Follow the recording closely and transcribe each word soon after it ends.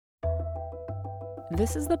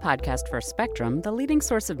This is the podcast for Spectrum, the leading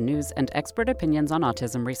source of news and expert opinions on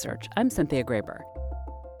autism research. I'm Cynthia Graber.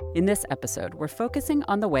 In this episode, we're focusing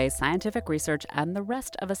on the way scientific research and the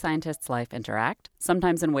rest of a scientist's life interact,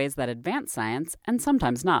 sometimes in ways that advance science and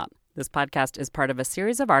sometimes not. This podcast is part of a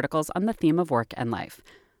series of articles on the theme of work and life.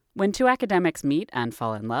 When two academics meet and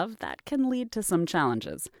fall in love, that can lead to some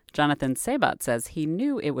challenges. Jonathan Sabat says he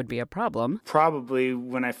knew it would be a problem. Probably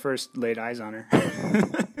when I first laid eyes on her.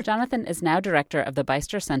 Jonathan is now director of the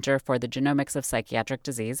Beister Center for the Genomics of Psychiatric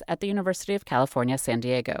Disease at the University of California, San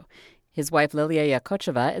Diego. His wife, Lilia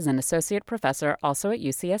Yakocheva, is an associate professor also at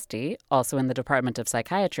UCSD, also in the Department of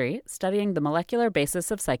Psychiatry, studying the molecular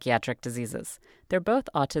basis of psychiatric diseases. They're both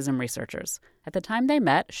autism researchers. At the time they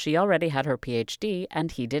met, she already had her PhD,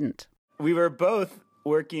 and he didn't. We were both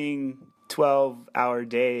working 12-hour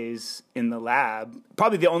days in the lab,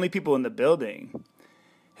 probably the only people in the building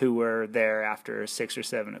who were there after 6 or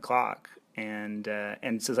 7 o'clock. And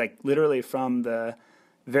so, like, literally from the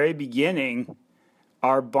very beginning,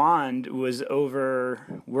 our bond was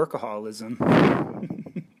over workaholism.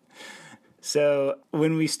 So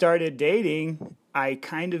when we started dating, I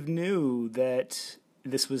kind of knew that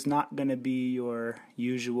this was not going to be your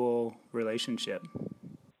usual relationship.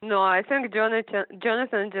 No, I think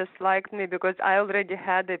Jonathan just liked me because I already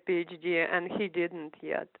had a PhD and he didn't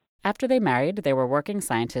yet. After they married, they were working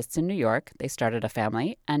scientists in New York, they started a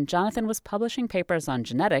family, and Jonathan was publishing papers on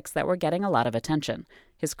genetics that were getting a lot of attention.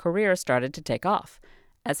 His career started to take off.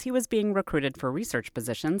 As he was being recruited for research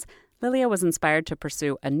positions, Lilia was inspired to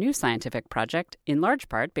pursue a new scientific project, in large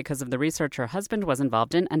part because of the research her husband was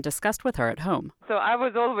involved in and discussed with her at home. So I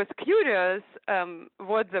was always curious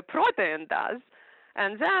what the protein does.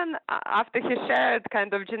 And then after he shared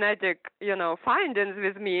kind of genetic, findings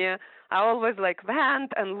with me, I always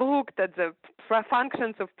went and looked at the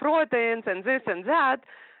functions of proteins and this and that.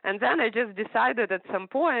 And then I just decided at some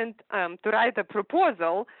point to write a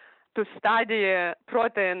proposal to study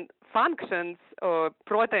protein functions or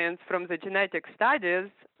proteins from the genetic studies.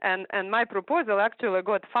 And my proposal actually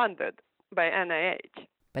got funded by NIH.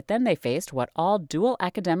 But then they faced what all dual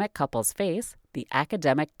academic couples face, the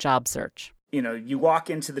academic job search. You walk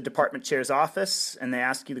into the department chair's office and they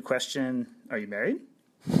ask you the question, "Are you married?"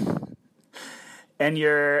 And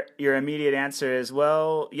your immediate answer is,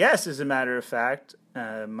 "Well, yes, as a matter of fact.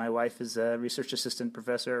 My wife is a research assistant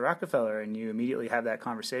professor at Rockefeller," and you immediately have that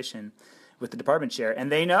conversation with the department chair.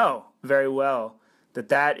 And they know very well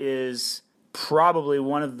that is probably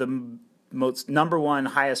one of the most number one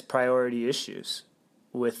highest priority issues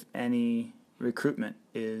with any recruitment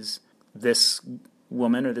is this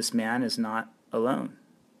woman or this man is not alone.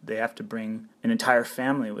 They have to bring an entire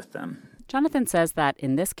family with them. Jonathan says that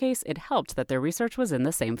in this case, it helped that their research was in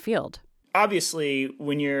the same field. Obviously,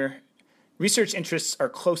 when your research interests are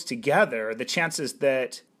close together, the chances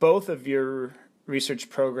that both of your research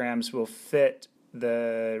programs will fit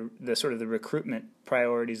the sort of the recruitment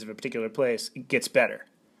priorities of a particular place gets better.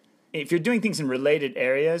 If you're doing things in related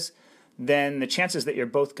areas, then the chances that you're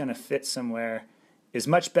both going to fit somewhere is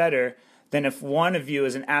much better than if one of you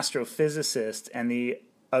is an astrophysicist and the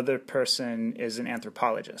other person is an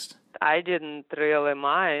anthropologist. I didn't really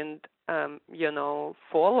mind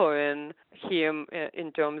following him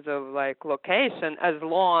in terms of location, as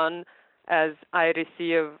long as I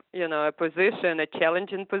receive, a position, a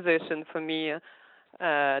challenging position for me,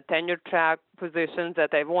 tenure track position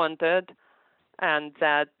that I wanted, and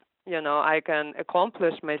that, I can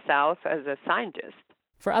accomplish myself as a scientist.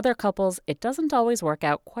 For other couples, it doesn't always work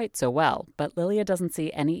out quite so well, but Lilia doesn't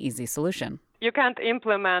see any easy solution. You can't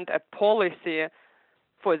implement a policy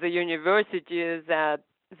for the universities that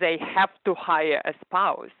they have to hire a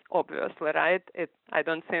spouse, obviously, right? I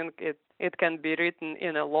don't think it can be written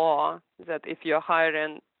in a law that if you're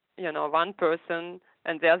hiring, one person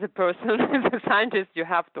and the other person is a scientist, you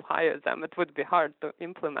have to hire them. It would be hard to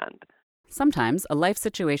implement. Sometimes a life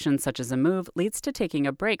situation such as a move leads to taking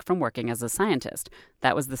a break from working as a scientist.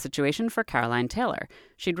 That was the situation for Caroline Taylor.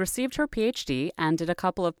 She'd received her PhD and did a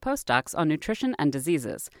couple of postdocs on nutrition and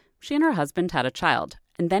diseases. She and her husband had a child,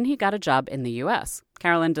 and then he got a job in the U.S.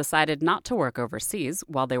 Caroline decided not to work overseas.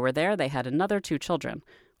 While they were there, they had another 2 children.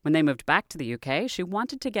 When they moved back to the UK, she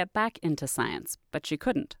wanted to get back into science, but she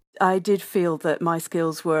couldn't. I did feel that my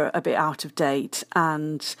skills were a bit out of date,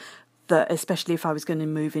 and that especially if I was going to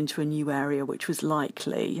move into a new area, which was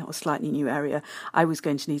likely, or slightly new area, I was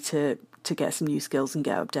going to need to get some new skills and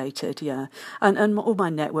get updated, yeah. And all my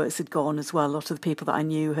networks had gone as well. A lot of the people that I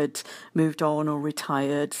knew had moved on or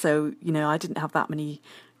retired. So, I didn't have that many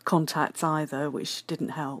contacts either, which didn't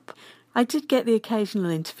help. I did get the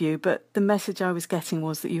occasional interview, but the message I was getting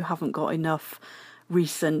was that you haven't got enough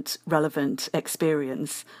recent relevant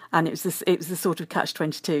experience. And it was the sort of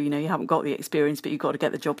catch-22, you haven't got the experience, but you've got to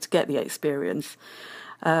get the job to get the experience.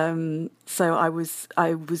 So I was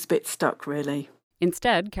a bit stuck, really.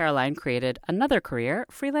 Instead, Caroline created another career,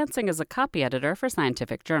 freelancing as a copy editor for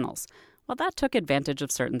scientific journals. While that took advantage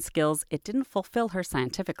of certain skills, it didn't fulfill her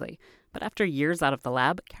scientifically. But after years out of the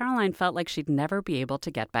lab, Caroline felt like she'd never be able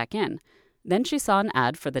to get back in. Then she saw an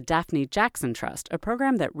ad for the Daphne Jackson Trust, a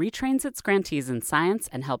program that retrains its grantees in science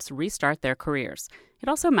and helps restart their careers. It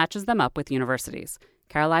also matches them up with universities.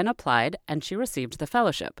 Caroline applied, and she received the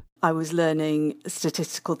fellowship. I was learning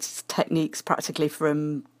statistical techniques practically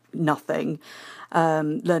from nothing,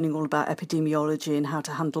 learning all about epidemiology and how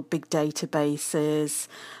to handle big databases,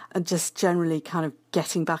 and just generally kind of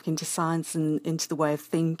getting back into science and into the way of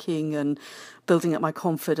thinking and building up my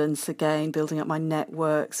confidence again, building up my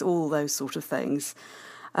networks, all those sort of things.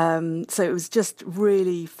 So it was just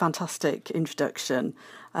really fantastic introduction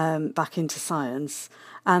back into science,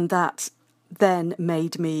 and that then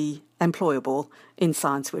made me employable in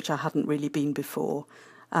science, which I hadn't really been before,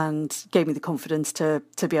 and gave me the confidence to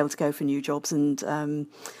be able to go for new jobs. And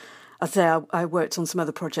I worked on some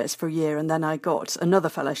other projects for a year, and then I got another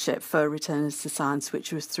fellowship for Returners to Science,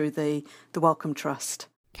 which was through the Wellcome Trust.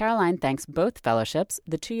 Caroline thanks both fellowships,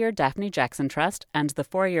 the 2-year Daphne Jackson Trust and the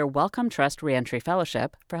 4-year Wellcome Trust Reentry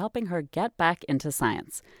Fellowship, for helping her get back into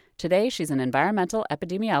science. Today, she's an environmental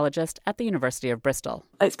epidemiologist at the University of Bristol.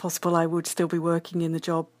 It's possible I would still be working in the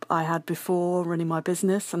job I had before, running my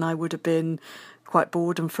business, and I would have been quite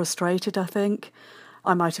bored and frustrated, I think.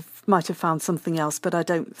 I might have found something else, but I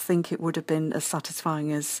don't think it would have been as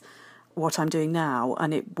satisfying as what I'm doing now,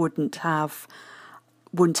 and it wouldn't have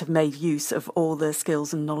made use of all the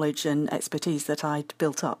skills and knowledge and expertise that I'd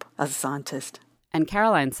built up as a scientist. And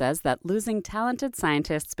Caroline says that losing talented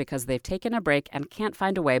scientists because they've taken a break and can't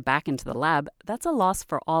find a way back into the lab, that's a loss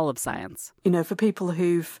for all of science. For people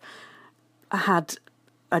who've had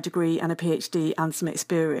a degree and a PhD and some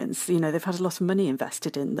experience, they've had a lot of money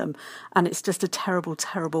invested in them, and it's just a terrible,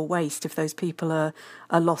 terrible waste if those people are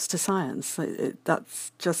lost to science.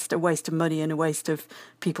 That's just a waste of money and a waste of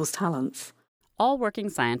people's talents. All working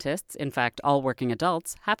scientists, in fact, all working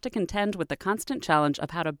adults, have to contend with the constant challenge of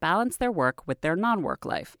how to balance their work with their non-work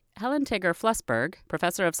life. Helen Tager-Flusberg,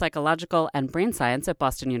 professor of psychological and brain science at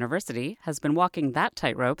Boston University, has been walking that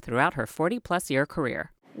tightrope throughout her 40-plus-year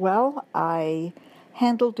career. Well, I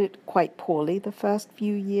handled it quite poorly the first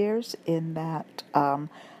few years in that I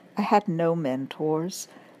had no mentors.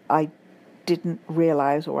 I didn't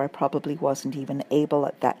realize, or I probably wasn't even able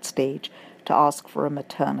at that stage, to ask for a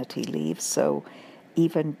maternity leave. So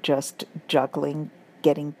even just juggling,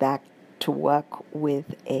 getting back to work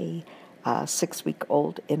with a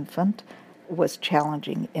 6-week-old infant was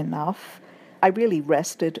challenging enough. I really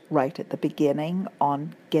rested right at the beginning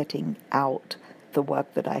on getting out the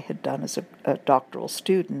work that I had done as a doctoral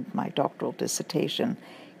student, my doctoral dissertation,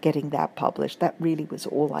 getting that published. That really was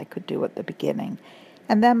all I could do at the beginning.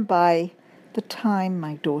 And then by the time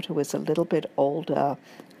my daughter was a little bit older,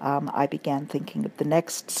 I began thinking of the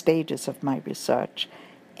next stages of my research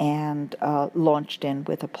and launched in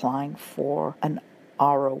with applying for an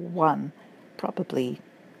R01, probably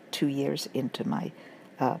 2 years into my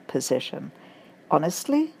position.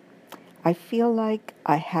 Honestly, I feel like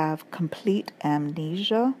I have complete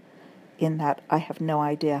amnesia in that I have no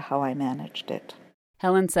idea how I managed it.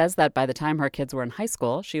 Helen says that by the time her kids were in high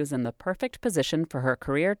school, she was in the perfect position for her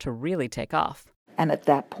career to really take off. And at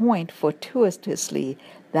that point, fortuitously,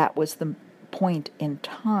 that was the point in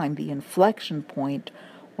time, the inflection point,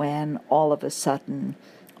 when all of a sudden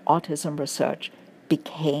autism research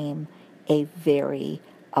became a very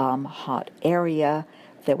hot area.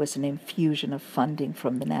 There was an infusion of funding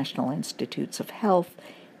from the National Institutes of Health,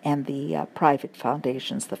 and the private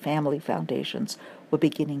foundations, the family foundations, were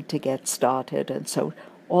beginning to get started. And so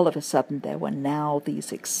all of a sudden there were now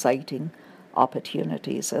these exciting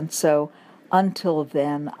opportunities. And so until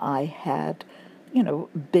then I had,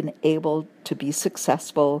 been able to be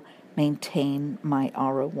successful, maintain my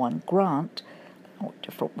R01 grant,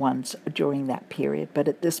 different ones during that period. But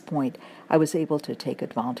at this point, I was able to take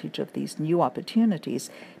advantage of these new opportunities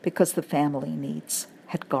because the family needs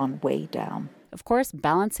had gone way down. Of course,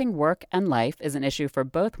 balancing work and life is an issue for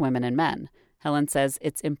both women and men. Helen says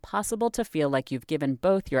it's impossible to feel like you've given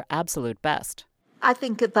both your absolute best. I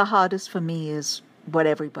think the hardest for me is what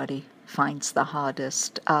everybody finds the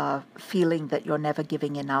hardest, feeling that you're never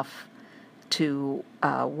giving enough to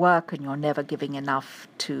work and you're never giving enough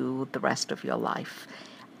to the rest of your life.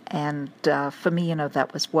 And for me,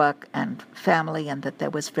 that was work and family, and that there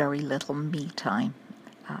was very little me time.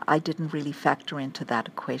 I didn't really factor into that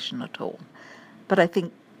equation at all. But I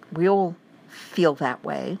think we all feel that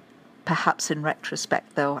way. Perhaps in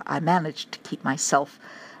retrospect, though, I managed to keep myself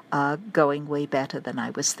going way better than I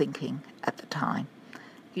was thinking at the time.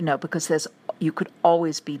 Because you could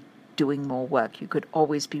always be doing more work. You could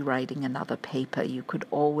always be writing another paper. You could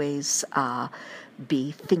always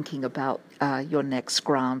be thinking about your next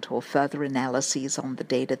grant or further analyses on the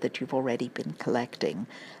data that you've already been collecting.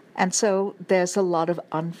 And so there's a lot of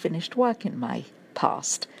unfinished work in my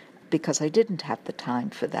past because I didn't have the time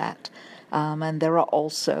for that. And there are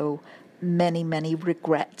also many, many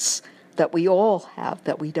regrets that we all have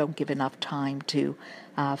that we don't give enough time to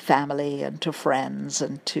family and to friends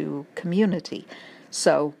and to community.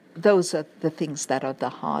 So those are the things that are the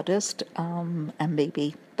hardest, and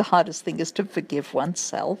maybe the hardest thing is to forgive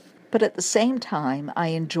oneself. But at the same time, I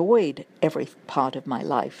enjoyed every part of my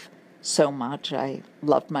life so much. I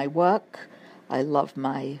loved my work. I loved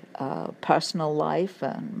my personal life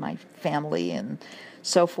and my family and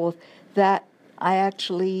so forth, that I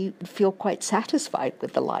actually feel quite satisfied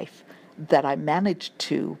with the life that I managed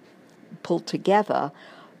to pull together,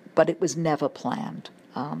 but it was never planned.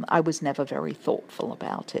 I was never very thoughtful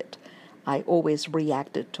about it. I always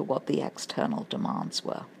reacted to what the external demands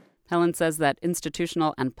were. Helen says that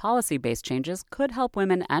institutional and policy-based changes could help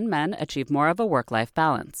women and men achieve more of a work-life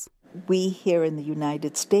balance. We here in the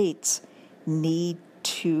United States need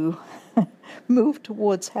to move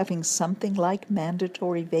towards having something like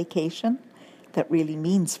mandatory vacation that really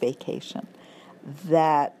means vacation,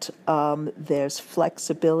 that there's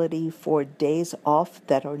flexibility for days off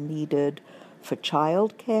that are needed for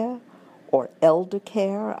child care or elder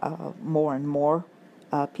care. More and more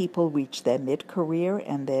people reach their mid-career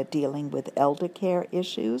and they're dealing with elder care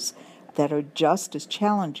issues that are just as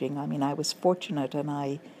challenging. I mean, I was fortunate and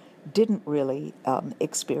I didn't really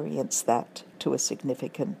experience that to a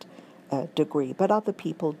significant degree, but other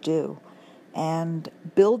people do. And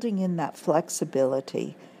building in that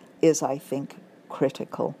flexibility is, I think,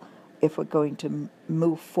 critical if we're going to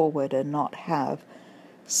move forward and not have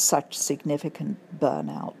such significant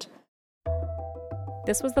burnout.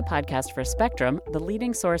 This was the podcast for Spectrum, the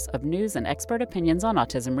leading source of news and expert opinions on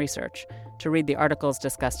autism research. To read the articles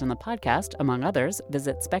discussed in the podcast, among others,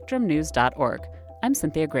 visit spectrumnews.org. I'm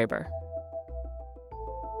Cynthia Graber.